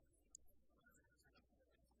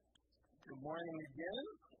Good morning again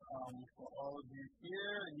for all of you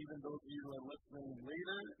here and even those of you who are listening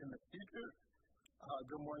later in the future.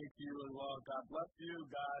 Good morning to you as well. God bless you.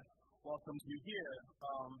 God welcomes you here.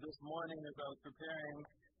 This morning as I was preparing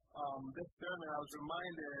this sermon, I was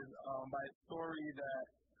reminded by a story that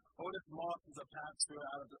Otis Moss is a pastor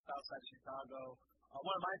out of the south side of Chicago.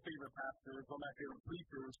 One of my favorite pastors, one of my favorite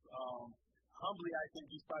preachers. Humbly, I think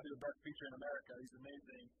he's probably the best preacher in America. He's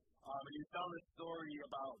amazing. And he's telling this story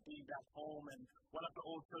about being back home and one of the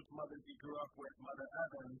old church mothers he grew up with, Mother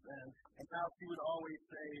Evans, and how she would always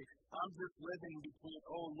say, I'm just living between,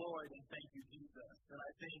 oh Lord, and thank you, Jesus. And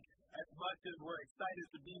I think as much as we're excited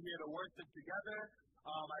to be here to worship together,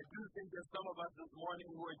 I do think there's some of us this morning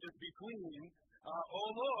who are just between, oh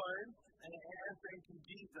Lord, and thank you,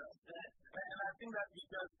 Jesus. And I think that's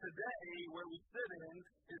because today, where we sit in,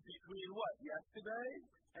 is between what? Yesterday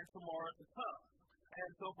and tomorrow to come.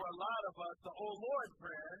 And so for a lot of us, the oh Lord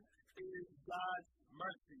prayer is God's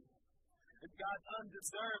mercy. It's God's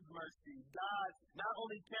undeserved mercy. God not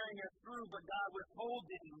only carrying us through, but God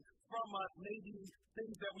withholding from us maybe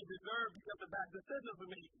things that we deserve because of bad decisions we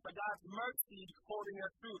made. But God's mercy holding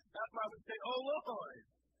us through. That's why we say, oh Lord.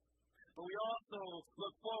 But we also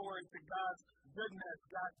look forward to God's goodness,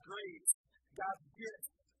 God's grace, God's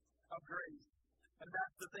gift of grace. And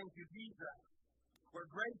that's the thank you, Jesus. We're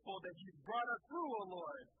grateful that He's brought us through, oh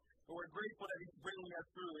Lord. But we're grateful that He's bringing us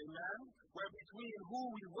through, amen? We're between who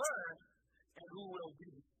we were and who will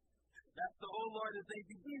be. That's the oh Lord and thank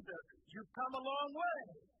you, Jesus. You've come a long way.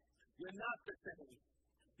 You're not the same.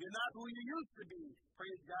 You're not who you used to be.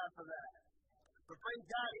 Praise God for that. But praise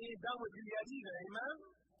God, He ain't done with you yet either, amen?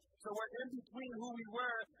 So we're in between who we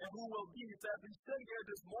were and who will be. So as we sit here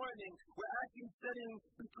this morning, we're actually sitting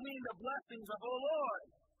between the blessings of oh Lord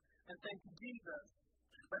and thank you, Jesus.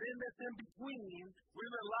 But in this in-between, we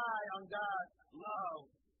rely on God's love.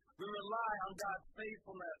 We rely on God's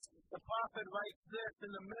faithfulness. The prophet writes this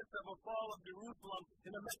in the midst of a fall of Jerusalem,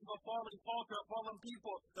 in the midst of a fallen culture, a fallen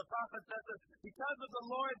people. The prophet says this, because of the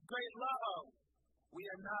Lord's great love, we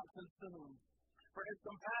are not consumed, for His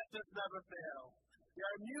compassions never fail. They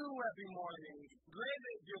are new every morning. Great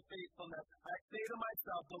is your faithfulness. I say to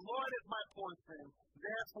myself, the Lord is my portion.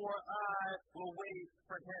 Therefore, I will wait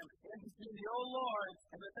for Him. In between the oh Lord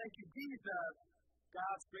and the thank you, Jesus,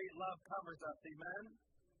 God's great love covers us. Amen?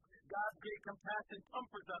 God's great compassion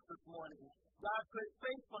comforts us this morning. God's great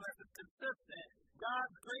faithfulness is consistent.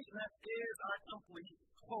 God's greatness is our complete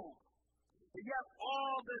hope. And yet,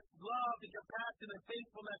 all this love and compassion and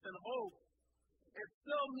faithfulness and hope, it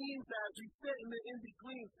still means that as we sit in the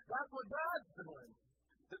in-between, that's what God's doing.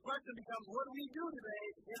 The question becomes, what do we do today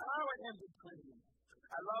in our in-between?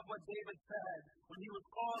 I love what David said when he was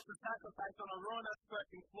called to sacrifice on a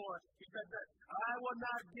Arona-stretching floor. He said that, I will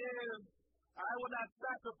not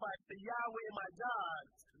sacrifice to Yahweh my God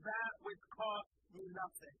that which costs me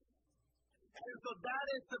nothing. And so that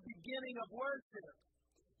is the beginning of worship.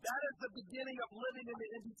 That is the beginning of living in the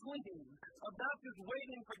in-between, of not just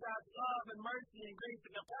waiting for God's love and mercy and grace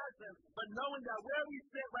and compassion, but knowing that where we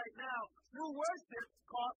sit right now, through worship,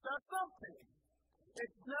 costs us something.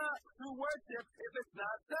 It's not through worship if it's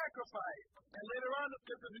not sacrifice. And later on in the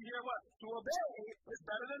scriptures we hear what? To obey is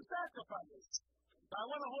better than sacrifice. So I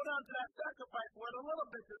want to hold on to that sacrifice word a little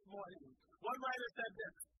bit this morning. One writer said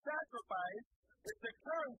this, sacrifice is the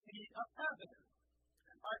currency of heaven.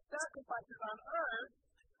 Our sacrifices on earth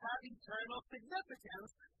have eternal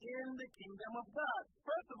significance in the kingdom of God.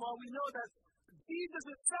 First of all, we know that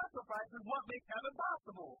Jesus' sacrifice is what makes heaven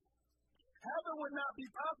possible. Heaven would not be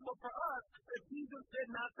possible for us if Jesus did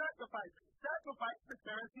not sacrifice. Sacrifice is the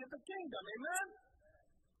currency of the kingdom. Amen?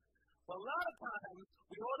 But a lot of times,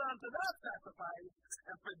 we hold on to that sacrifice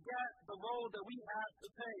and forget the role that we have to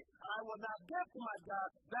play. I will not give to my God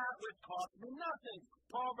that which costs me nothing.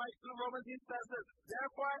 Paul writes to the Romans, he says this,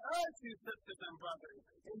 therefore I urge you, sisters and brothers,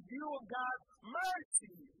 in view of God's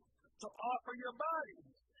mercy, to offer your bodies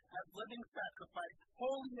as living sacrifice,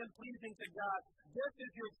 holy and pleasing to God. This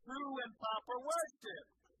is your true and proper worship.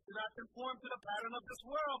 Do not conform to the pattern of this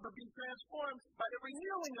world, but be transformed by the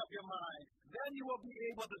renewing of your mind. Then you will be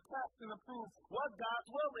able to test and approve what God's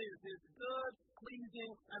will is, His good,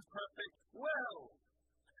 pleasing, and perfect will.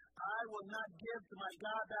 I will not give to my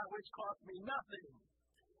God that which costs me nothing.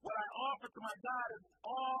 What I offer to my God is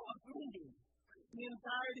all of me, the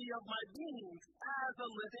entirety of my being, as a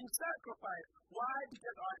living sacrifice. Why?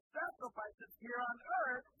 Because our sacrifices here on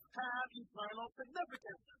earth have eternal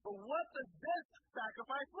significance. But what does this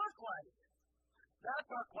sacrifice look like? That's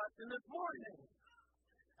our question this morning.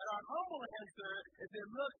 And our humble answer is it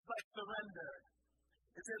looks like surrender.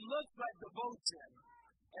 It looks like devotion.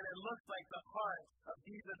 And and it looks like the heart of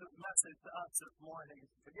Jesus' message to us this morning.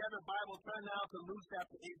 If you have a Bible, turn now to Luke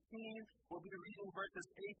chapter 18. We'll be reading verses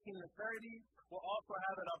 18 to 30. We'll also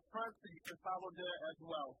have it up front so you can follow there as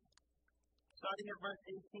well. Starting at verse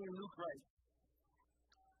 18, Luke writes,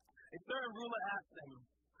 "A certain ruler asked him,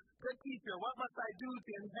 'Good teacher, what must I do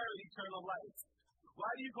to inherit eternal life?' 'Why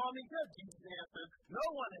do you call me good?' Jesus answered. 'No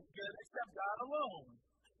one is good except God alone.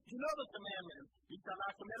 You know the commandments. You shall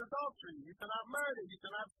not commit adultery. You shall not murder. You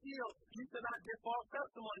shall not steal. You shall not give false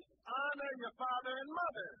testimony. Honor your father and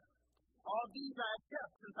mother.' 'All these I have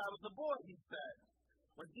kept since I was a boy,' he said.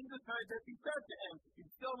 When Jesus heard this, he said to him, 'You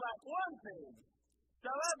still lack one thing.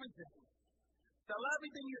 Sell everything. Sell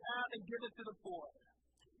everything you have and give it to the poor,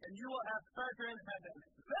 and you will have treasure in heaven.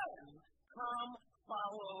 Then come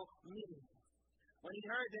follow me.' When he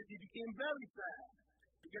heard this, he became very sad,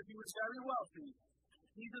 because he was very wealthy.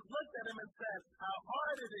 Jesus looked at him and said, 'How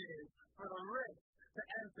hard it is for the rich to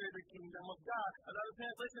enter the kingdom of God.'" Another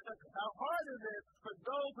translation says, "How hard it is for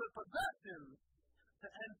those with possessions to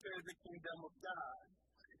enter the kingdom of God.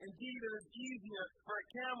 Indeed, it is easier for a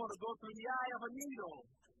camel to go through the eye of a needle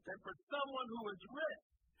than for someone who is rich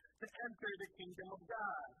to enter the kingdom of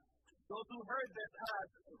God." Those who heard this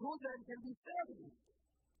asked, "Who then can be saved?"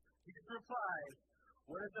 Jesus replied,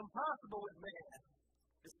 "What is impossible with man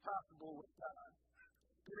is possible with God."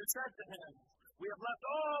 Peter said to him, "We have left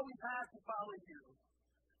all we had to follow you."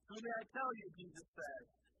 "Truly I tell you," Jesus said,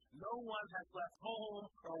 "no one has left home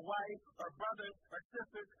or wife or brothers or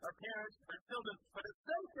sisters or parents or children for the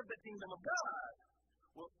sake of the kingdom of God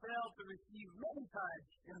will fail to receive many times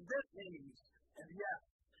in this age and yes,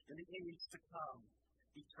 in the age to come,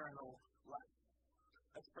 eternal life."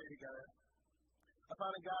 Let's pray together.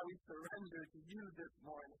 Father God, we surrender to you this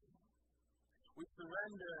morning. We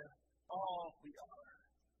surrender all we are.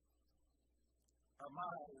 Our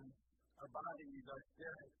minds, our bodies, our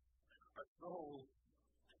spirits, our souls,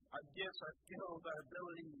 our gifts, our skills, our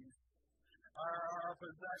abilities, our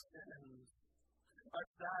possessions, our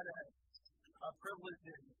status, our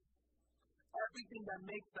privileges, everything that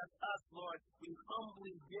makes us us, Lord, we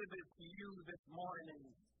humbly give it to you this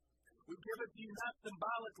morning. We give it to you not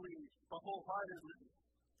symbolically, but wholeheartedly.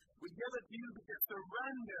 We give it to you because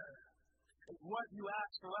surrender is what you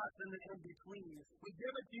ask for us in the in-between. We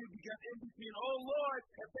give it to you because in between, oh Lord,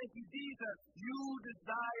 and thank you, Jesus, you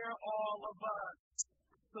desire all of us.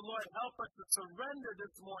 So Lord, help us to surrender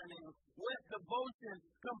this morning with devotion,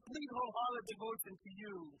 complete wholehearted devotion to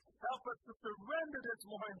you. Help us to surrender this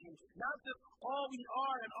morning, not just all we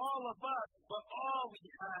are and all of us, but all we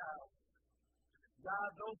have. God,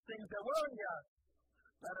 those things that worry us,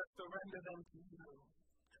 let us surrender them to you.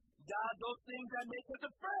 God, those things that make us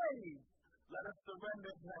afraid, let us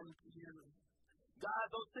surrender them to you. God,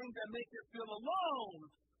 those things that make us feel alone,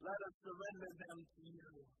 let us surrender them to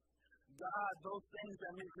you. God, those things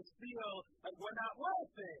that make us feel like we're not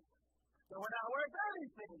worth it, that we're not worth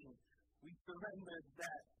anything, we surrender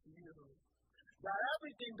that to you. God,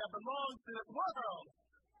 everything that belongs to this world,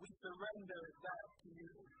 we surrender that to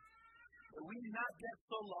you. That we not get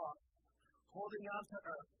so lost, holding on to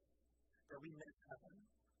earth, that we miss heaven.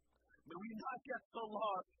 May we not get so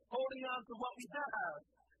lost, holding on to what we have,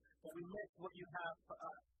 that we miss what you have for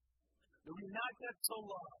us. May we not get so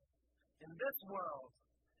lost in this world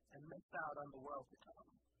and miss out on the world to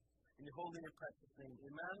come. In your holy and precious name,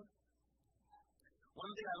 amen?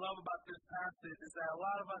 One thing I love about this passage is that a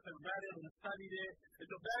lot of us have read it and studied it.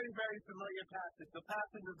 It's a very, very familiar passage. The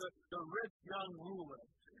passage of the rich young ruler.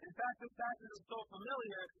 In fact, this passage is so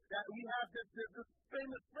familiar that we have this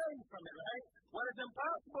famous phrase from it, right? What is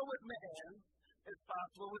impossible with man is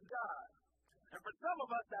possible with God. And for some of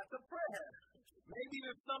us, that's a prayer. Maybe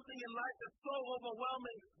there's something in life that's so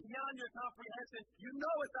overwhelming, beyond your comprehension. You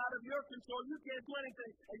know it's out of your control. You can't do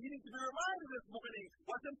anything. And you need to be reminded this morning,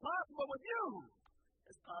 what's impossible with you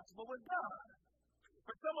is possible with God.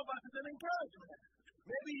 For some of us, it's an encouragement.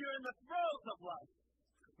 Maybe you're in the throes of life.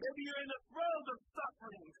 Maybe you're in the throes of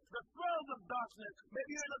suffering, the throes of darkness. Maybe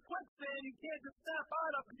you're in a quicksand you can't just snap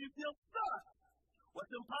out of because you feel stuck. What's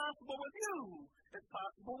impossible with you is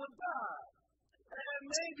possible with God. And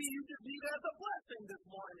maybe you just need it as a blessing this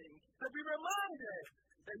morning to be reminded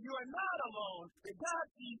that you are not alone, that God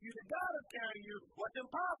sees you, that God is carrying you. What's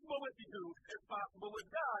impossible with you is possible with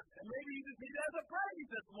God. And maybe you just need it as a praise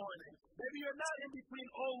this morning. Maybe you're not in between,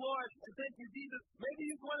 oh Lord, and thank you, Jesus. Maybe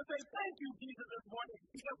you just want to say thank you, Jesus, this morning.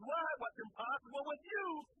 Because why? What's impossible with you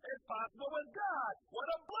is possible with God. What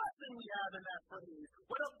a blessing we have in that phrase.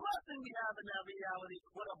 What a blessing we have in that reality.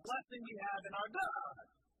 What a blessing we have in our God.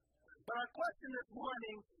 But our question this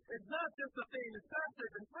morning is not just a famous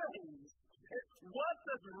passage and phrase. It's what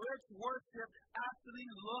does rich worship actually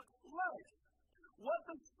look like? What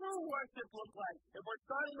does true worship look like? If we're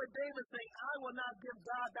starting with David saying, I will not give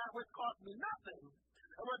God that which cost me nothing,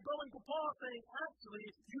 and we're going to Paul saying, actually,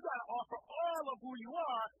 you got to offer all of who you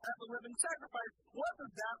are as a living sacrifice, what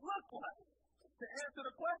does that look like? To answer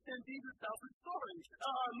the question, Jesus tells a story.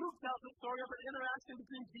 Luke tells the story of an interaction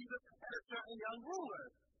between Jesus and a certain young ruler.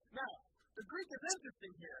 Now, the Greek is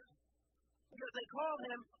interesting here, because they call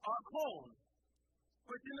him archon,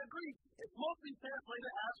 which in the Greek is mostly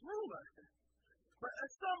translated as ruler. But in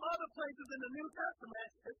some other places in the New Testament,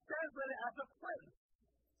 it's translated as a prince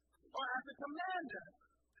or as a commander.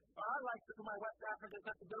 Or I like to, my West African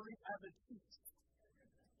sensibilities, as a chief.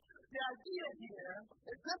 The idea here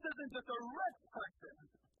is this isn't just a rich person.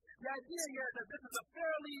 The idea here is that this is a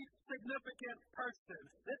fairly significant person.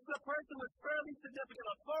 This is a person with fairly significant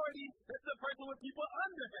authority. This is a person with people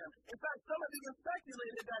under him. In fact, some have even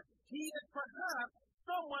speculated that he is perhaps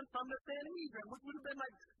someone from the Sanhedrin, which would have been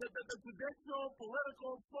like the traditional,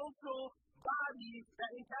 political, social body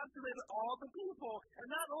that encapsulated all the people. And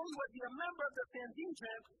not only was he a member of the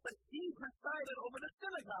Sanhedrin, but he presided over the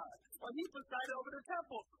synagogue, or he presided over the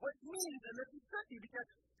temple, which means, and this is tricky, because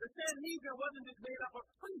the Sanhedrin wasn't just made up of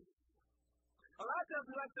priests. A lot of times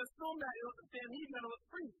we like to assume that it was the Sanhedrin, it was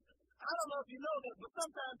priests. I don't know if you know this, but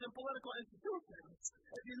sometimes in political institutions,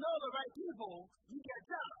 if you know the right people, you get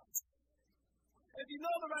jobs. If you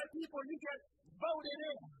know the right people, you get voted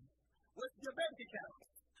in with your bank account.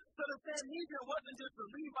 So the Sanhedrin wasn't just the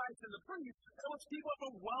Levites and the priests, it was people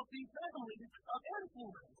from wealthy families of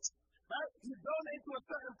influence. Right? You donate to a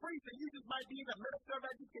certain priest and you just might be the minister of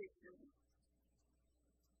education.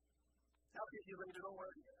 I'll get you later, don't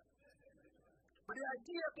worry. But the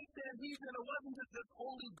idea of the Sanhedrin, it wasn't just this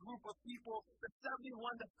holy group of people, the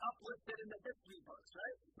 71 that's uplifted in the history books,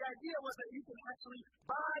 right? The idea was that you can actually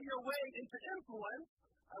buy your way into influence.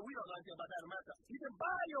 We don't know anything about that in America. You can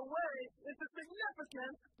buy your way into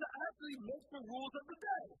significance to actually make the rules of the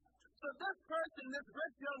day. So this person, this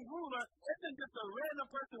rich young ruler, isn't just a random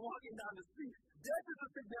person walking down the street. This is a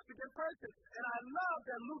significant person. And I love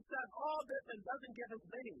that Luke says all this and doesn't give his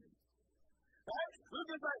name. Right?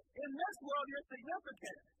 Luke is like, in this world, you're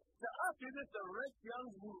significant. To us, you're just a rich young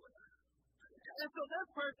ruler. And so this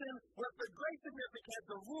person, with the great significance,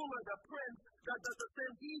 the ruler, the prince, the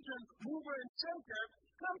Sanhedrin mover and shaker,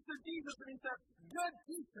 comes to Jesus and he says, good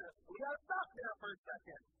teacher. We got to stop there for a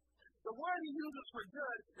second. The word he uses for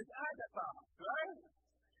good is agathos, right?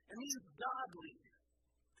 It means godly.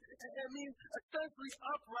 It means essentially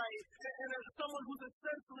upright and someone who's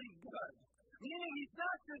essentially good. Meaning he's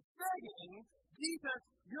not just saying, Jesus,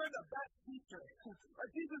 you're the best teacher. Or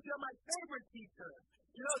Jesus, you're my favorite teacher.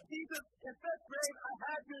 You know, Jesus, in 5th grade, I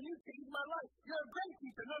had you and you changed my life. You're a great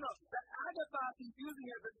teacher. No. The agathos he's using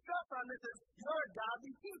here, the stress on this is, you're a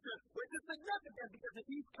godly teacher, which is significant because if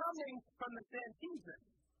he's coming from the Sanhedrin,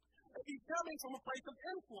 if he's coming from a place of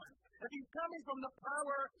influence, if he's coming from the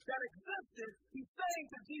power that existed, he's saying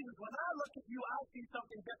to Jesus, when I look at you, I see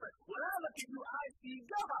something different. When I look at you, I see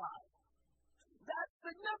God. That's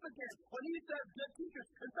significant when he says good teacher.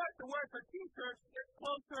 In fact, the word for teacher is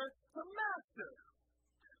closer to master.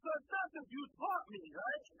 So it's not just you taught me,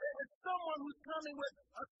 right? It's someone who's coming with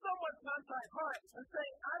a somewhat contrite heart and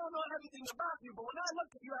saying, I don't know everything about you, but when I look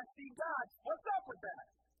at you, I see God. What's up with that?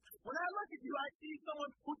 When I look at you, I see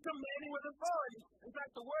someone who's commanding with authority. In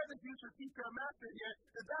fact, the word that's used for teacher or master here,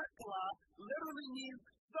 the daskala, literally means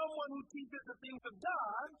someone who teaches the things of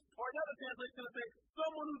God, or another translation will say,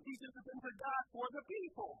 someone who teaches the things of God for the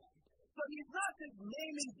people. So he's not just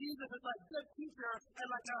naming Jesus as like good teacher and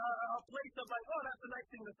like a place of like, oh, that's a nice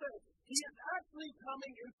thing to say. He is actually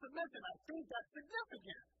coming in submission. I think that's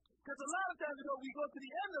significant. Because a lot of times we go to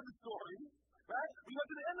the end of the story, right? We go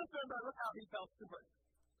to the end of the story and look how he felt stupid.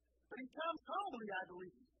 But he comes humbly, I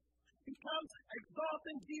believe. He comes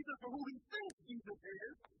exalting Jesus for who he thinks Jesus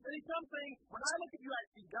is. And he comes saying, when I look at you, I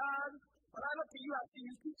see God. When I look at you, I see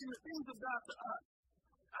you teaching the things of God to us.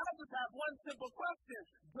 I just have one simple question.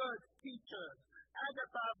 Good teacher,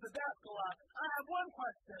 agathos, the daskala. I have one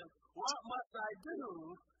question. What must I do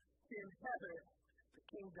to inherit the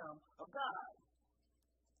kingdom of God?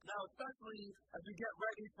 Now, especially as we get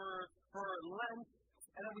ready for Lent,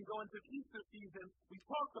 and then we go into Easter season, we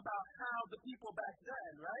talked about how the people back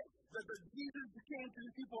then, right? The Jesus came to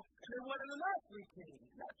the people, and they wanted an earthly king.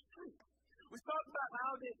 That's true. We talked about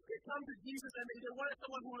how they come to Jesus, and they wanted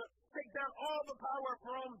someone who would take down all the power of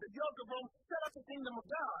Rome, the yoke of Rome, set up the kingdom of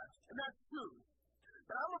God. And that's true.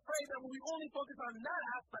 But I'm afraid that when we only focus on that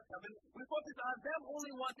aspect of it, we focus on them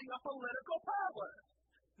only wanting a political power.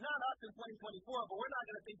 not us in 2024, but we're not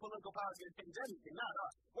going to think political power is going to change anything. Not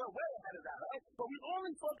us. We're way ahead of that, right? But we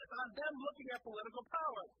only focus on them looking at political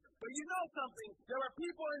power. But you know something? There were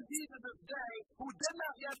people in Jesus' day who did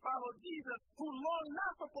not yet follow Jesus, who longed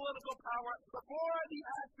not for political power, but for the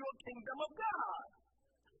actual kingdom of God.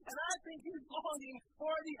 And I think he's longing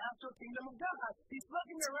for the actual kingdom of God. He's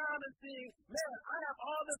looking around and seeing, man, I have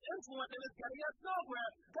all this influence and it's getting us nowhere.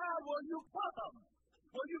 God, will you come?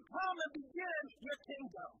 Will you come and begin your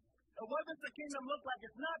kingdom? And what does the kingdom look like?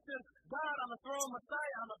 It's not just God on the throne,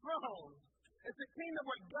 Messiah on the throne. It's a kingdom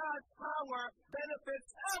where God's power benefits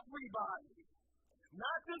everybody.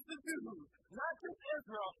 Not just the Jews, not just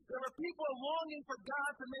Israel. There are people longing for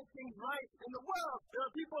God to make things right in the world. There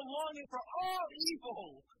are people longing for all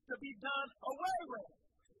evil to be done away with.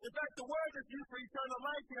 In fact, the word that's used for eternal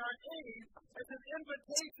life here on Eve is an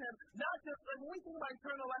invitation, not just like when we think about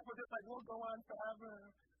eternal life, we're just like, we'll go on forever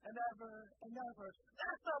and ever and ever.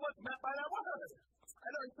 That's not what's meant by that word. I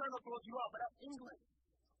know eternal throws you off, but that's English.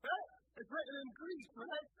 Right? It's written in Greek,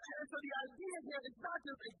 right? And so the idea here is not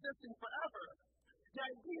just existing forever. The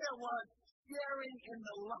idea was sharing in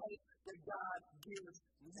the life that God gives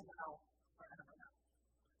now forever.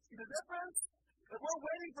 See the difference? If we're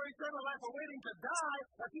waiting for eternal life, we're waiting to die,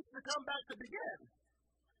 or just to come back to begin.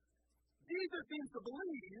 Jesus seems to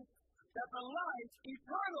believe that the life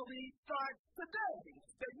eternally starts today.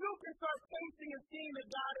 That you can start tasting and seeing that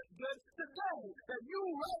God is good today. That you,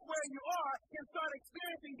 right where you are, can start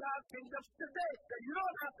experiencing God's kingdom today. That you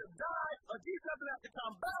don't have to die or Jesus doesn't have to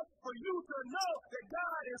come back for you to know that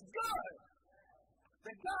God is good.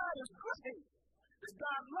 That God is great. That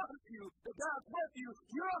God loves you. That God's with you.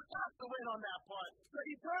 You don't have to wait on that part. So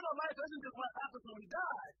eternal life isn't just what happens when we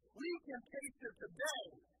die. We can taste it today.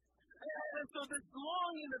 And so this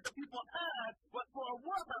longing that the people had was for a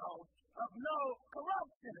world of no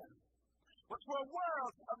corruption, was for a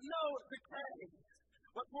world of no decay,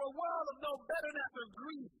 was for a world of no bitterness or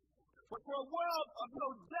grief, was for a world of no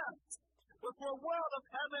death, was for a world of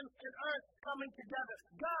heaven and earth coming together,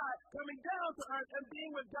 God coming down to earth and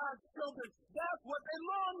being with God's children. That's what they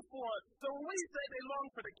long for. So when we say they long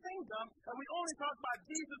for the kingdom, and we only talk about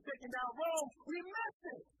Jesus taking down Rome, we miss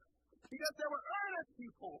it. Because there were earnest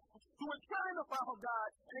people who were trying to follow God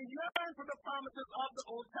and yearn for the promises of the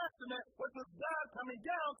Old Testament, which was God coming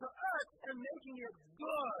down to earth and making it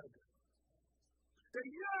good. They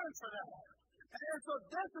yearn for that. And so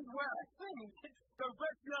this is where I think the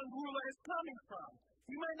rich young ruler is coming from.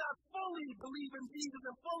 He may not fully believe in Jesus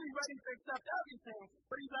and fully ready to accept everything,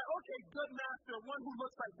 but he's like, okay, good master, one who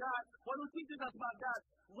looks like God, one who teaches us about God.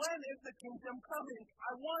 When is the kingdom coming?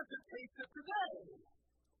 I want to taste it today.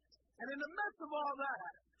 And in the midst of all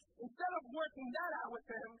that, instead of working that out with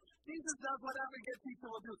him, Jesus does what every good teacher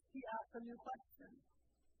will do. He asks a new question.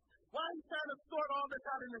 Why are you trying to sort all this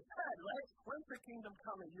out in his head, right? When's the kingdom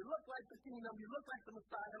coming? You look like the kingdom. You look like the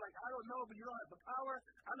Messiah. Like, I don't know, but you don't have the power.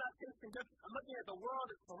 I'm not tasting this. I'm looking at the world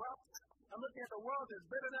as corrupt. I'm looking at the world as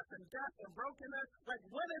bitterness and death and brokenness. Like,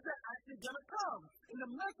 when is it actually going to come? In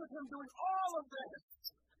the midst of him doing all of this,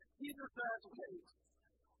 Jesus says, wait,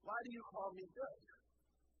 why do you call me good?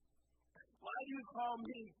 Why do you call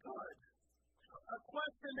me good? A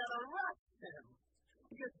question that arrests him.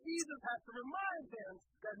 Because Jesus has to remind them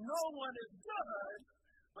that no one is good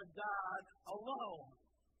but God alone.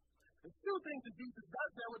 There's two things that Jesus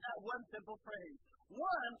does there with that one simple phrase.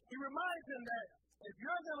 One, he reminds them that if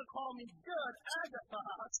you're going to call me good,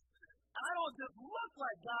 agathos, I don't just look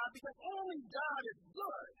like God because only God is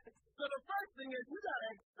good. So the first thing is you got to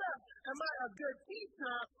accept, am I a good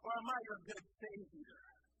teacher or am I a good savior?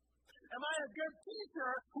 Am I a good teacher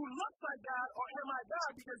who looks like God, or am I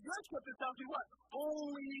God? Because your scripture tells you what?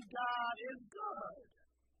 Only God is good.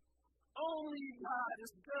 Only God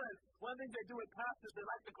is good. One thing they do with pastors, they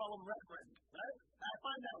like to call them reverend, right? I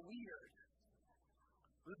find that weird.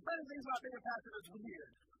 There's many things about being a pastor that's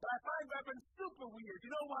weird. But I find reverend super weird.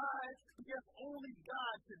 You know why? Because only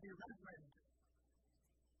God should be reverend.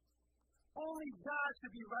 Only God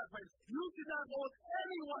should be reverent. You should not hold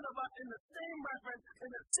any one of us in the same reverence, in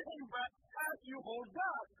the same breath as you hold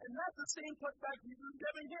God. And that's the same pushback Jesus is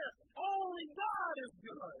giving here. Only God is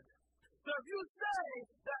good. So if you say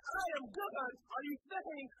that I am good, are you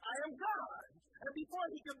saying I am God? And before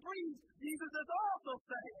he can breathe, Jesus is also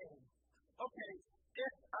saying, okay,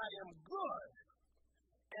 if I am good,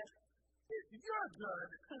 and if you're good,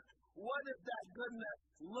 what does that goodness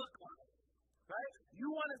look like? Right? You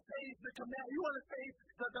want to taste the command. You want to taste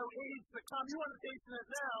the age to come. You want to taste it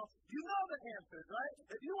now. You know the answers, right?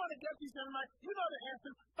 If you want to get these in life, you know the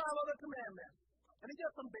answers. Follow the commandments. And he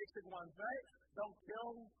gets some basic ones, right? Don't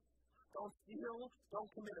kill. Don't steal. Don't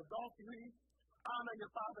commit adultery. honor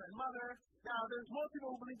your father and mother. Now, there's more people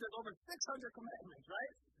who believe there's over 600 commandments,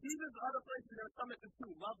 right? These are other places that are summoned to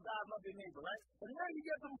two. Love God, love your neighbor, right? But here you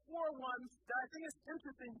get some 4 ones that I think is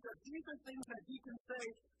interesting because these are things that he can say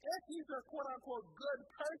if he's a quote-unquote good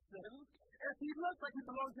person, if he looks like he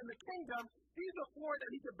belongs in the kingdom, these are 4 that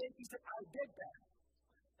he could basically say, I did that.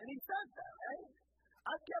 And he says that, right?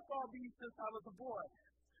 I kept all these since I was a boy.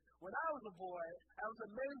 When I was a boy, I was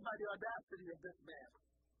amazed by the audacity of this man.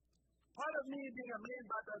 Part of me being amazed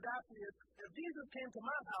by the audacity is if Jesus came to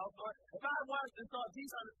my house, or if I watched and saw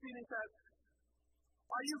Jesus on the street and said,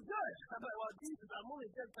 are you good? I'm like, well, Jesus, I'm only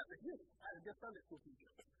good because of you. I had a good Sunday school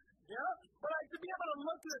teacher. Yeah? But like to be able to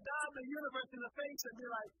look the God of the universe in the face and be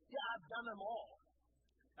like, yeah, I've done them all.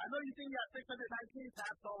 I know you think you got 619,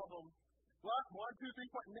 passed all of them. What? 1, 2,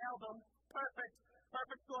 3, 4, nailed them. Perfect.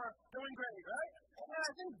 Perfect score. Doing great, right? And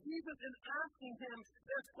I think Jesus is asking him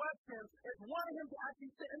this question is wanting him to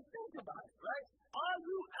actually sit and think about it, right? Are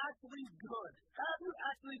you actually good? Have you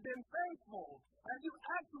actually been faithful? Have you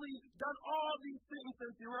actually done all these things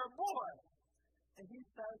since you were a boy? And he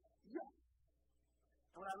says, yes.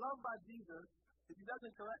 And what I love about Jesus is he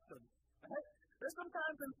doesn't correct them, right? There's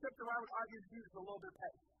sometimes in Scripture where I would argue Jesus a little bit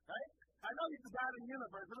petty, right? I know he's the God of the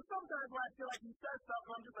universe, but there's sometimes where I feel like he says stuff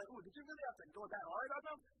and I'm just like, ooh, did you really have to go that hard on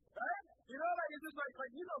him? Right? You know, like it's just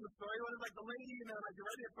like you know the story when it's like the lady and then like you're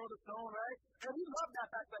ready to throw the stone, right? And we love that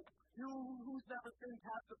fact, like, you who's never sinned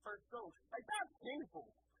cast the first stone. Like that's painful,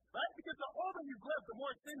 right? Because the older you've lived, the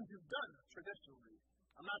more sins you've done, traditionally.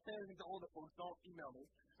 I'm not saying anything to older folks, don't email me,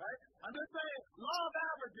 right? I'm just saying, law of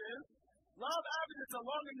averages, the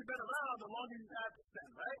longer you've been around, the longer you've had to sin,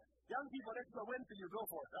 right? Young people, this is a win for you, go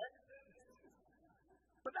for it, right?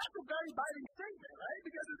 But that's a very biting statement, right?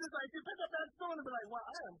 Because it's just like, you pick up that stone and be like, well,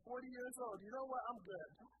 I am 40 years old. You know what? I'm good.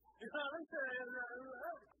 You know what I'm saying?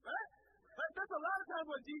 Right? Like, there's a lot of times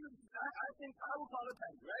where Jesus, I think I would call it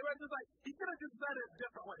petty, right? Where it's just like, he could have just said it a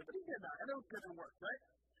different way, but he did not. And it was good and worked, right?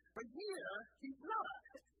 But here, he's not.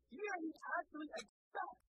 Here, he actually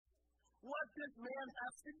accepts what this man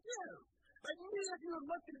has to do. Like me, if you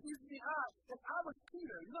look at Jesus in the eye, if I was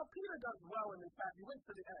Peter, you know, Peter does well in this fact. He went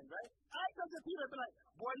to the end, right? I come to Peter and be like,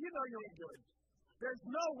 boy, you know you ain't good. There's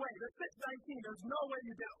no way. There's 619. There's no way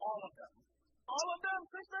you did all of them. All of them,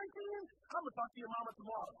 619? I'm going to talk to your mama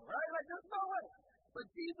tomorrow, right? Like, there's no way. But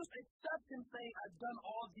Jesus accepts him saying, I've done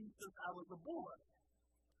all these since I was a boy.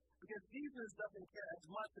 Because Jesus doesn't care as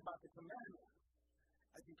much about the commandments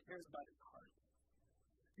as he cares about his heart.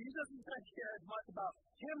 Jesus doesn't care as much about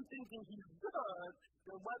him thinking he's good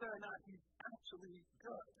than whether or not he's actually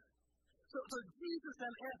good. So Jesus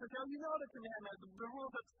then answers, now you know the commandments, the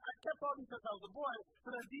rules that I kept all these since I was a boy, so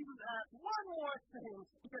then Jesus asks one more thing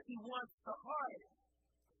because he wants the heart.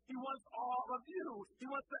 He wants all of you. He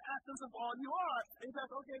wants the essence of all you are. And he says,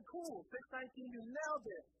 okay, cool, 619, you nailed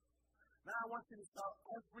it. Now I want you to sell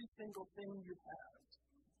every single thing you have.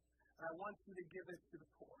 And I want you to give it to the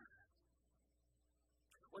poor.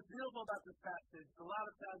 What's beautiful about this passage, a lot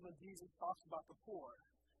of times when Jesus talks about the poor,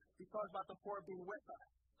 he talks about the poor being with us.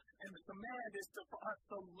 And the command is for us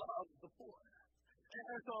to love the poor.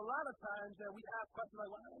 And so a lot of times we ask questions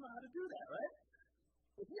like, well, I don't know how to do that, right?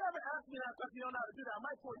 If you ever ask me that question, you don't know how to do that, I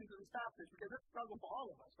might point you to this passage because it's a struggle for all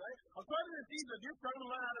of us, right? According to Jesus, you're struggling to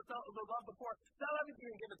learn how to love the poor, sell everything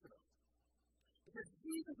and give it to them. Because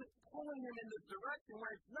Jesus is pulling him in this direction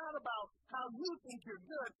where it's not about how you think you're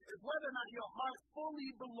good, it's whether or not your heart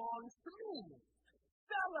fully belongs to me.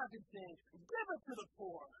 Sell everything, give it to the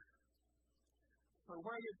poor. So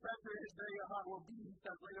where your treasure is, there your heart will be, he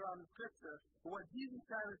says later on in Scripture. But what Jesus is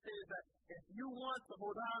trying to say is that if you want to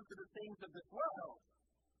hold on to the things of this world,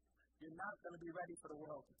 you're not going to be ready for the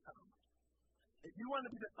world to come. If you want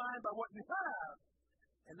to be defined by what you have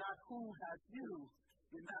and not who has you,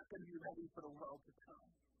 you're not going to be ready for the world to come.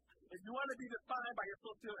 If you want to be defined by your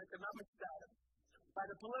socioeconomic status, by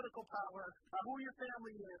the political power, by who your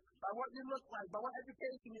family is, by what you look like, by what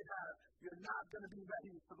education you have, you're not going to be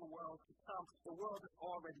ready for the world to come. The world is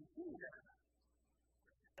already here.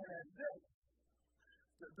 And as this,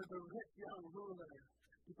 the rich young ruler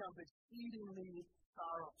becomes exceedingly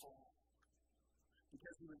sorrowful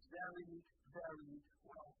because he was very, very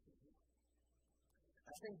wealthy.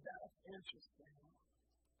 I think that's interesting.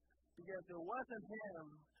 Because it wasn't him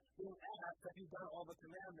being asked that he's done all the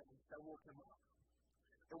commandments that woke him up.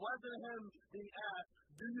 It wasn't him being asked,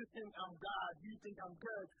 do you think I'm God? Do you think I'm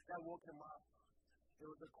good? That woke him up. It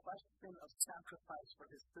was a question of sacrifice for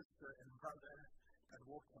his sister and brother that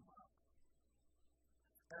woke him up.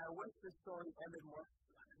 And I wish this story ended more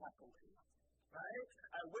happily. Right?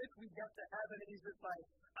 I wish we get to heaven and he's just like,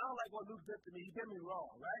 I don't like what Luke did to me. He did me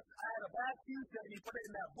wrong, right? I had a bad Tuesday, and he put it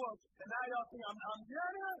in that book, and now y'all think I'm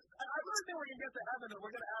I really think we're going to get to heaven, and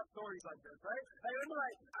we're going to have stories like this, right? Like, I'm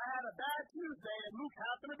like, I had a bad Tuesday, and Luke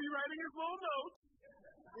happened to be writing his little notes.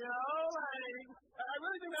 You know, like, I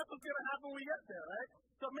really think that's what's going to happen when we get there, right?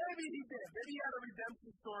 So maybe he did. Maybe he had a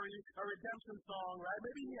redemption story, a redemption song, right?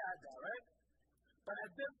 Maybe he had that, right? But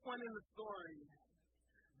at this point in the story,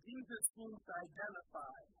 Jesus seems to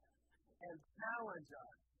identify and challenge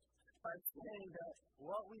us by saying that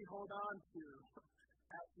what we hold on to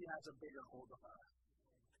actually has a bigger hold of us.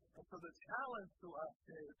 And so the challenge to us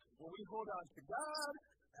is when we hold on to God,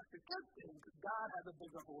 that's a good thing because God has a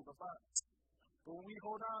bigger hold of us. But when we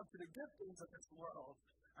hold on to the good things of this world,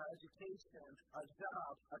 our education, our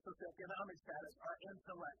job, our socioeconomic status, our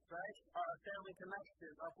intellect, right? Our family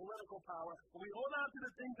connections, our political power. When we hold on to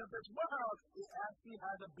the things of this world, it actually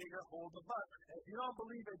has a bigger hold of us. And if you don't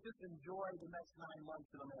believe it, just enjoy the next 9 months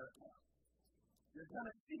in America. You're going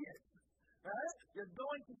to see it, right? You're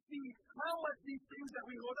going to see how much these things that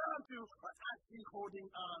we hold on to are actually holding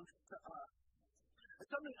on to us. And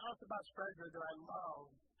something else about treasure that I love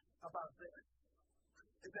about this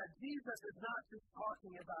is that Jesus is not just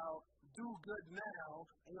talking about do good now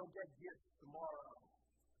and you'll get gifts tomorrow.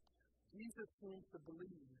 Jesus seems to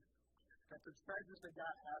believe that the treasures that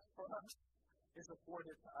God has for us is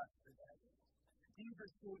afforded to us today. Jesus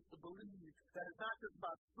seems to believe that it's not just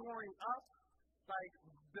about storing up, like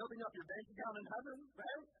building up your bank account in heaven,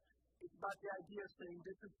 right? It's about the idea of saying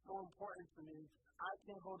this is so important to me, I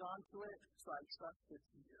can't hold on to it, so I trust it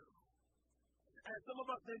to you. And some of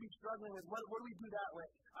us may be struggling with, what do we do that with?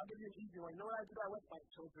 I'll give you an easy one. You know what I do that with? My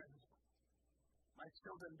children. My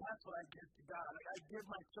children, that's what I give to God. I give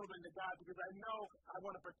my children to God because I know I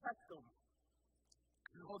want to protect them.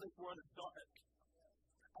 You know this world is dark.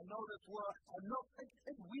 I know this world,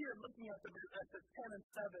 it's weird looking at the 10 and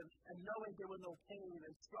 7 and knowing there was no pain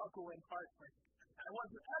and struggle and heartbreak. I want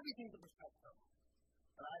to do everything to protect them.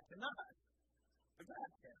 But I cannot. But God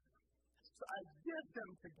can. So I give them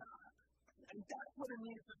to God. And that's what it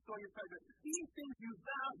means to store your treasure. These things you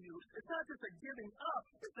value, it's not just a giving up,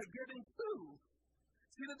 it's a giving to.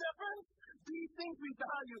 See the difference? These things we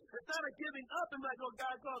value, it's not a giving up and like, oh,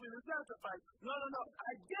 God called me to sacrifice. No.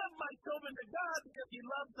 I give my children to God because He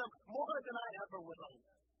loves them more than I ever will.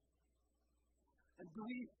 And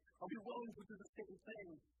are we willing to do the same thing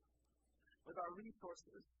with our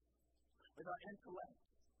resources, with our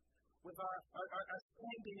intellect, with our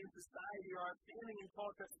standing in society or our standing in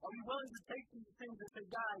culture? Are we willing to take these things and say,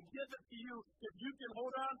 God, I give it to you if you can hold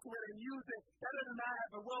on to it and use it better than I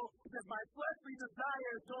ever will, because my fleshly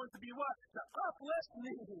desire is going to be what? To uplift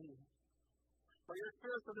me. But your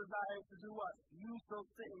spiritual desire is to do what? Use those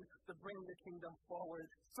things to bring the kingdom forward.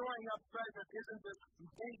 Storing up treasure isn't just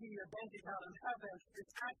banking your bank account in heaven.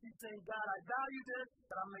 It's actually saying, God, I value this,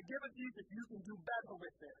 but I'm going to give it to you because you can do better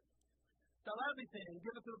with it. Sell everything,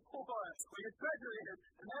 give it to the poor, where your treasure is,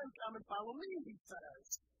 and then come and follow me, he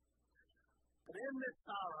says. But in this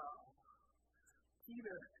sorrow,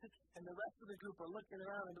 Peter and the rest of the group are looking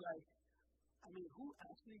around and like, who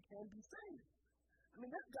actually can be saved?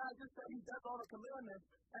 This guy just said he does all the commandments,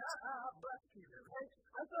 and I bless Peter, right?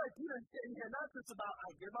 I feel like Peter's sitting here not just about, I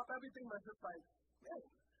give up everything, but just like, man,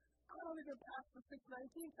 I don't even pass the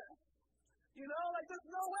 619 test.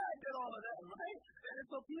 There's no way I did all of that, right? And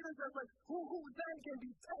so Peter says, who then can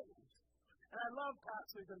be saved? And I love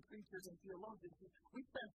pastors and preachers and theologians. We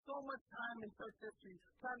spend so much time in church history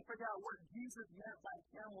trying to figure out what Jesus meant by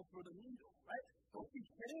camel through the needle, right? Was he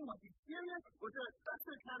kidding? Was he serious? Was there a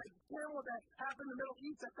special kind of camel that happened in the Middle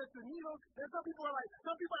East that fits the needle? And some people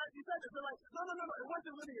actually said this. They're like, no, it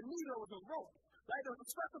wasn't really a needle, it was a rope. Right? There was a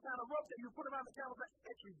special kind of rope that you put around the camel's neck.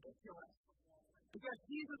 It's ridiculous. Because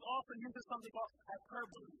Jesus often uses something called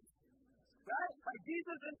hyperbole. Right? Like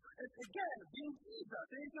Jesus is, again, being Jesus.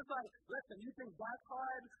 And he's just like, listen, you think that's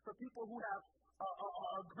hard for people who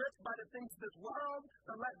are gripped by the things of this world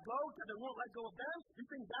to let go because they won't let go of them? You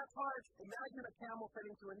think that's hard? Imagine a camel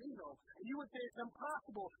fitting through a needle. And you would say it's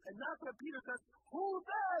impossible. And that's what Peter says, who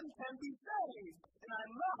then can be saved? And I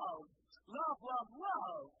love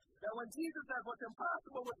that when Jesus says what's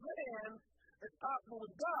impossible with man, it's possible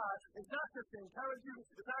with God. It's not just to encourage you.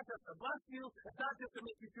 It's not just to bless you. It's not just to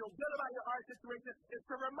make you feel good about your hard situation. It's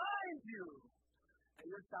to remind you that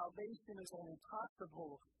your salvation is only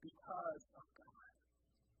possible because of God.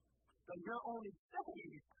 That you're only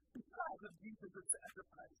saved because of Jesus'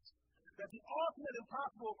 sacrifice. That the ultimate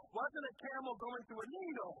impossible wasn't a camel going through a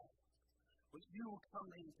needle. It was you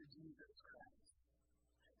coming to Jesus Christ.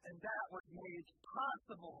 And that was made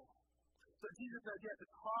possible. So Jesus said, yes,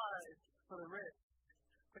 it's hard for the rich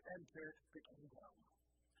to enter the kingdom.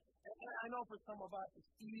 And I know for some of us,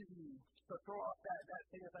 it's easy to throw off that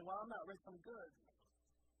thing. It's like, well, I'm not rich, I'm good.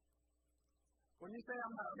 When you say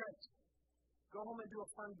I'm not rich, go home and do a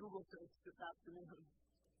fun Google search this afternoon.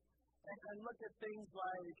 And look at things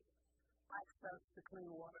like access to clean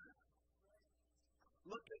water.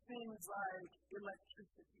 Look at things like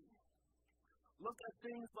electricity. Look at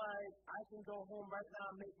things like I can go home right now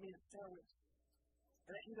and make me a sandwich.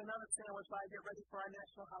 And I eat another sandwich while I get ready for our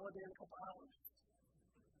national holiday in a couple hours.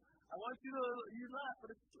 I want you to, you laugh, but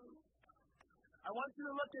it's true. I want you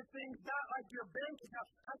to look at things not like your bank account.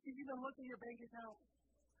 I can even look at your bank account.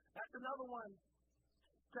 That's another one.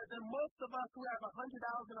 Because then most of us who have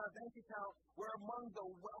 $100 in our bank account, we're among the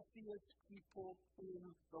wealthiest people in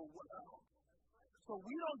the world. So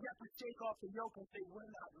we don't get to shake off the yoke and say we're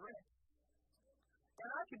not rich. And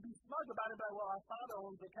I can be smug about it, but well, our father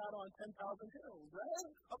owns a cattle on 10,000 hills, right?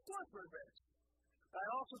 Of course we're rich. But I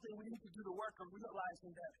also think we need to do the work of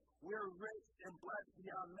realizing that we're rich and blessed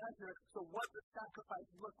beyond measure. So what does sacrifice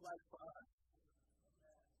look like for us?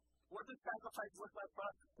 What does sacrifice look like for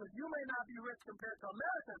us? Because you may not be rich compared to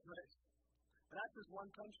America's rich. But that's just one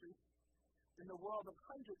country in the world of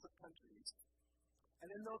hundreds of countries. And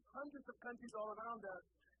in those hundreds of countries all around us,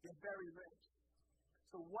 you're very rich.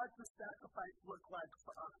 So what does sacrifice look like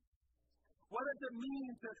for us? What does it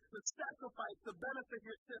mean to sacrifice to benefit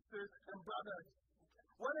your sisters and brothers?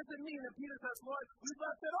 What does it mean that Peter says, Lord, we've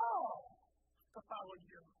left it all to follow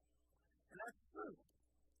you? And that's true.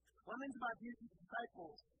 One thing about Jesus'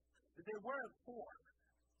 disciples is they weren't poor.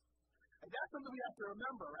 And that's something we have to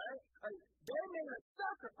remember, right? Like, they made a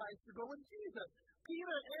sacrifice to go with Jesus.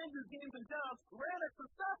 Peter, Andrew, James, and John ran a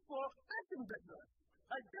successful fishing business.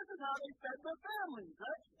 Like, this is how they fed their families,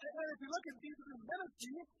 right? And if you look at Jesus'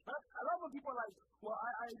 ministry, right, I love when people are like, well,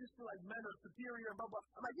 I just feel like men are superior and blah, blah.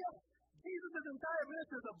 I'm like, yeah, Jesus' entire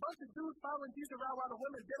ministry is a bunch of dudes following Jesus around while the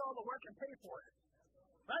women did all the work and paid for it.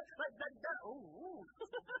 Right? Like that. Ooh.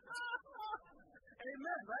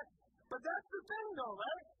 Amen, right? But that's the thing, though,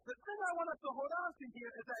 right? The thing I want us to hold on to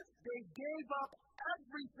here is that they gave up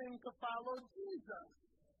everything to follow Jesus.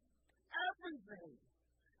 Everything.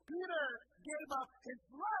 Peter gave up his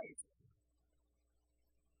life,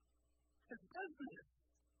 his business,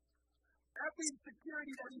 every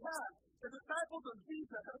security that he had. The disciples of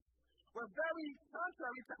Jesus were very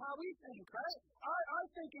contrary to how we think, right? Our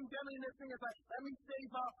thinking generally in this thing is like, let me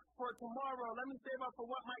save up for tomorrow, let me save up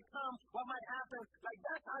for what might come, what might happen. Like,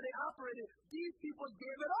 that's how they operated. These people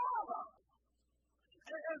gave it all up.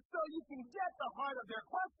 And so you can get the heart of their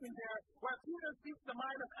question there, where Peter speaks the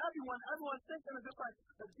mind of everyone. Everyone's thinking is just like,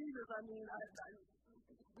 but Jesus, I mean,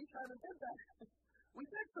 we kind of did that. We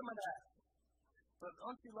did some of that. But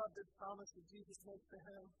don't you love this promise that Jesus makes to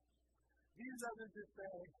him? Jesus doesn't just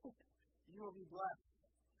say, you will be blessed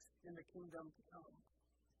in the kingdom to come.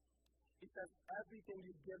 He says, everything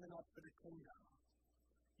you've given up for the kingdom,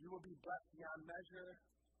 you will be blessed beyond measure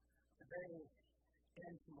today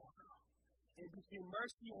and tomorrow. In between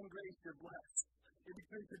mercy and grace, you're blessed. In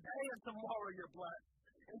between today and tomorrow, you're blessed.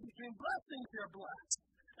 In between blessings, you're blessed.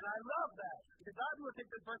 And I love that. Because God will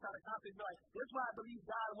take this verse out of context and be like, this is why I believe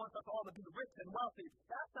God wants us all to be rich and wealthy.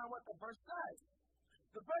 That's not what the verse says.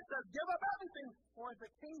 The verse says, give up everything for the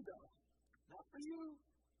kingdom. Not for you.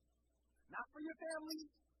 Not for your family.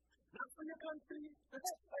 Not for your country.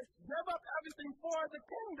 Give up everything for the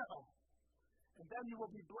kingdom. And then you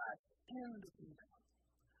will be blessed in the kingdom.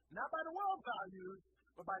 Not by the world's values,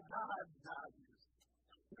 but by God's values.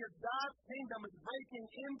 Because God's kingdom is breaking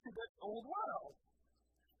into this old world.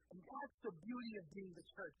 And that's the beauty of being the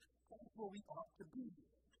church. That's where we ought to be.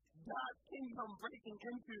 God's kingdom breaking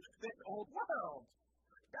into this old world.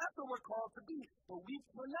 That's what we're called to be. But we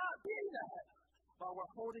cannot be that while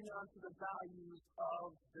we're holding on to the values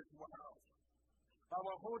of this world. While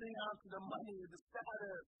we're holding on to the money, the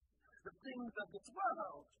status, the things of this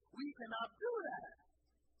world. We cannot do that.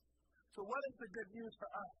 So what is the good news for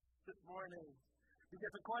us this morning?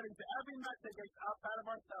 Because according to every metric outside of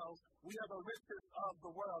ourselves, we are the richest of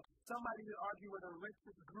the world. Somebody would argue we're the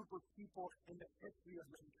richest group of people in the history of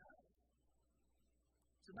mankind.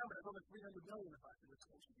 So remember, there's over 300 million of us in this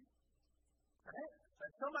country. Right?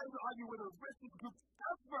 And somebody would argue we're the richest group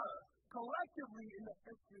ever, collectively, in the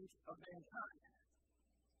history of mankind.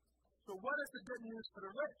 So what is the good news for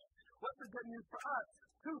the rich? What's the good news for us?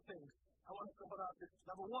 Two things. I want to talk about this.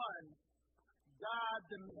 Number one, God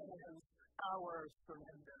demands our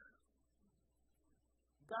surrender.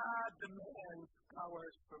 God demands our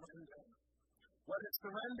surrender. What is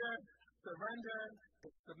surrender? Surrender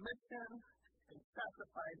is submission and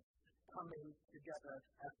sacrifice coming together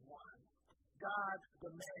as one. God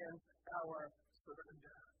demands our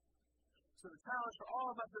surrender. So the challenge for all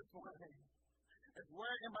of us this morning is,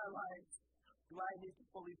 where in my life do I need to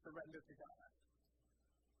fully surrender to God?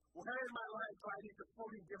 Where in my life do I need to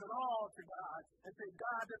fully give it all to God and say,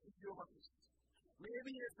 God, this is yours?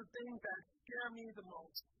 Maybe it's the things that scare me the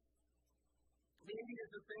most. Maybe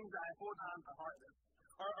it's the things that I hold on the hardest,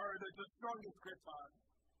 or the strongest grip on.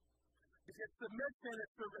 Because submission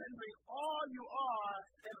is surrendering all you are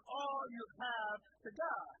and all you have to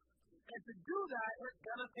God. And to do that, it's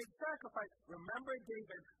going to take sacrifice. Remember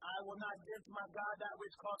David, I will not give to my God that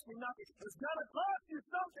which costs me nothing. It's going to cost you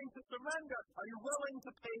something to surrender. Are you willing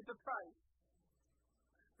to pay the price?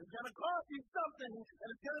 It's going to cost you something, and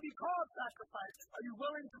it's going to be called sacrifice. Are you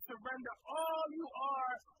willing to surrender all you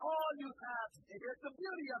are, all you have? And here's the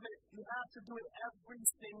beauty of it. You have to do it every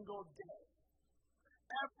single day.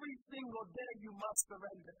 Every single day you must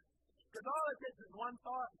surrender. Because all it takes is one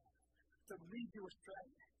thought to lead you astray.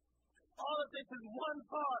 All it takes is one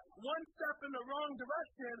thought, one step in the wrong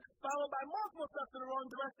direction, followed by multiple steps in the wrong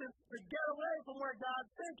direction to get away from where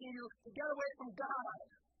God's taking you, to get away from God.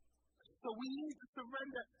 So we need to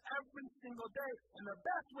surrender every single day. And the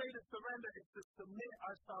best way to surrender is to submit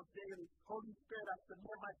ourselves daily. Holy Spirit, I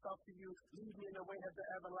submit myself to you. Lead me in the way of the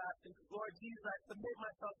everlasting. Lord Jesus, I submit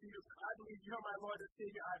myself to you. I believe you're my Lord and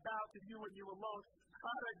Savior. I bow to you and you alone.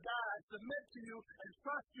 Father God, I submit to you and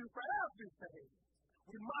trust you for everything.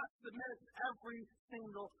 We must submit every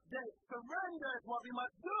single day. Surrender is what we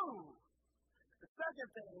must do. The second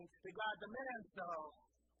thing that God demands, though,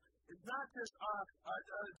 is not just our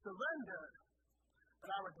surrender, but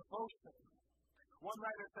our devotion. One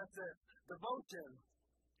writer says this: devotion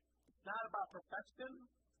is not about perfection,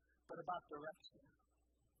 but about direction.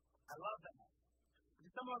 I love that.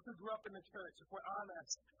 Because some of us who grew up in the church, if we're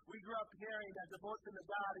honest, we grew up hearing that devotion to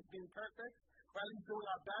God is being perfect, or at least doing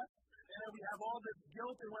our best. And then we have all this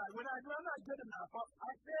guilt, and we're like, I'm not good enough.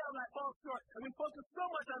 I fail, and I fall short. And we focus so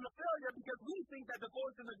much on the failure because we think that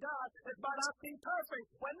devotion to God is about us being perfect,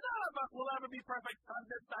 when none of us will ever be perfect on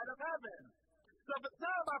this side of heaven. So if it's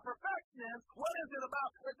not about perfection, what is it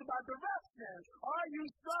about? It's about direction. Are you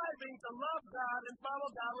striving to love God and follow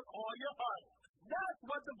God with all your heart? That's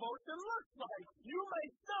what devotion looks like. You may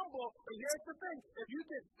stumble, but here's the thing. If you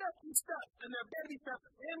take 50 steps and they're baby steps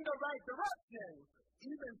in the right direction,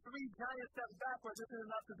 even 3 giant steps backwards isn't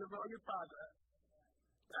enough to derail your progress.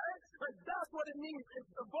 Right? But that's what it means. It's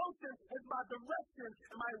devotion. It's my direction.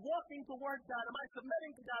 Am I walking towards God? Am I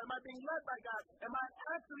submitting to God? Am I being led by God? Am I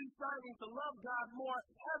actually striving to love God more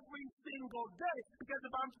every single day? Because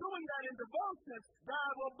if I'm doing that in devotion,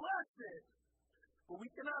 God will bless it. But we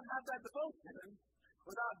cannot have that devotion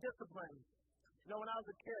without discipline. You know, when I was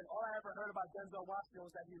a kid, all I ever heard about Denzel Washington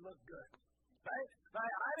was that he looked good. Right? Like,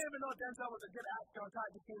 I didn't even know Denzel was a good actor until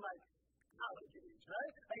I became like college age,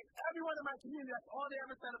 right? Like, everyone in my community, that's all they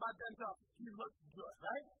ever said about Denzel. He looks good,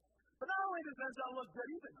 right? But not only does Denzel look good,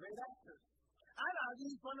 he's a great actor. I know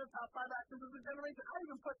he's one of the top 5 actors of the generation. I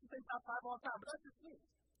even put the same top 5 all the time, but that's just me.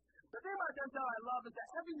 The thing about Denzel I love is that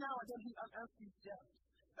every now and then he unearths these gems.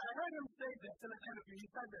 I heard him say this in an interview. He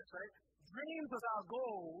said this, right? Dreams without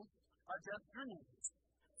goals are just dreams.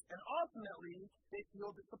 And ultimately, they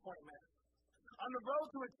feel disappointment. On the road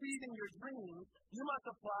to achieving your dreams, you must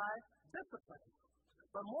apply discipline.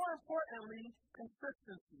 But more importantly,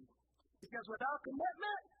 consistency. Because without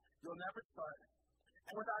commitment, you'll never start.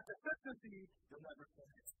 And without consistency, you'll never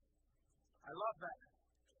finish. I love that.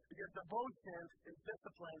 Because devotion is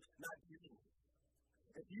discipline, not duty.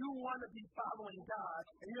 If you want to be following God,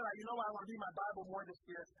 and you're like, you know what, I want to read my Bible more this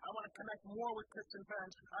year. I want to connect more with Christian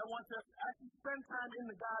friends. I want to actually spend time in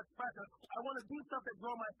God's presence. I want to do stuff that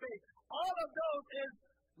grow my faith. All of those is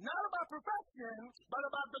not about perfection, but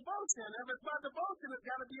about devotion. If it's about devotion, it's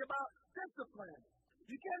got to be about discipline.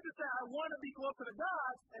 You can't just say, I want to be closer to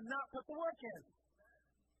God and not put the work in.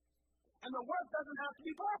 And the work doesn't have to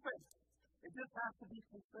be perfect. It just has to be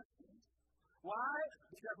consistent. Why?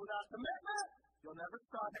 Because without commitment, you'll never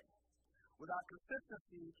start it. Without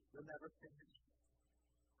consistency, you'll never finish.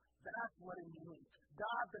 That's what it means.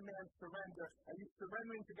 God demands surrender, and you're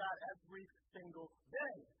surrendering to God every single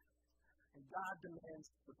day. And God demands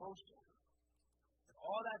devotion. And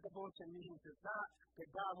all that devotion means is not that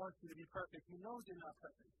God wants you to be perfect. He knows you're not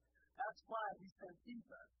perfect. That's why He sent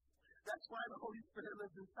Jesus. That's why the Holy Spirit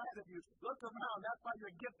lives inside of you. Look around. That's why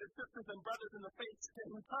you're gifted sisters and brothers in the faith to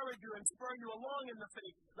encourage you and spur you along in the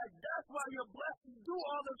faith. Like, that's why you're blessed to do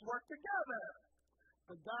all this work together.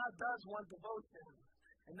 But God does want devotion.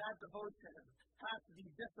 And that devotion has to be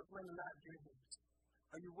disciplined and not dreams.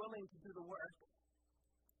 Are you willing to do the work?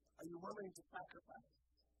 Are you willing to sacrifice?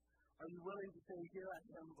 Are you willing to say, here I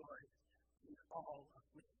am, Lord, in all of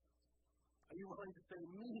me? Are you willing to say,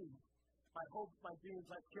 me, my hopes, my dreams,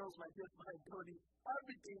 my skills, my gifts, my abilities,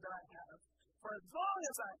 everything that I have, for as long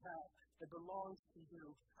as I have, it belongs to you.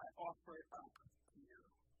 I offer it up to you.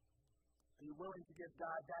 Are you willing to give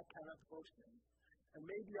God that kind of devotion? And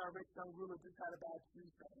maybe our rich young ruler just had a bad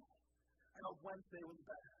Tuesday. I hope Wednesday was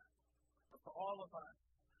better. But for all of us,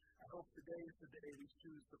 I hope today is the day we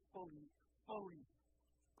choose to fully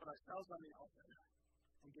put ourselves on the altar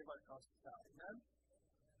and give ourselves to God. Amen?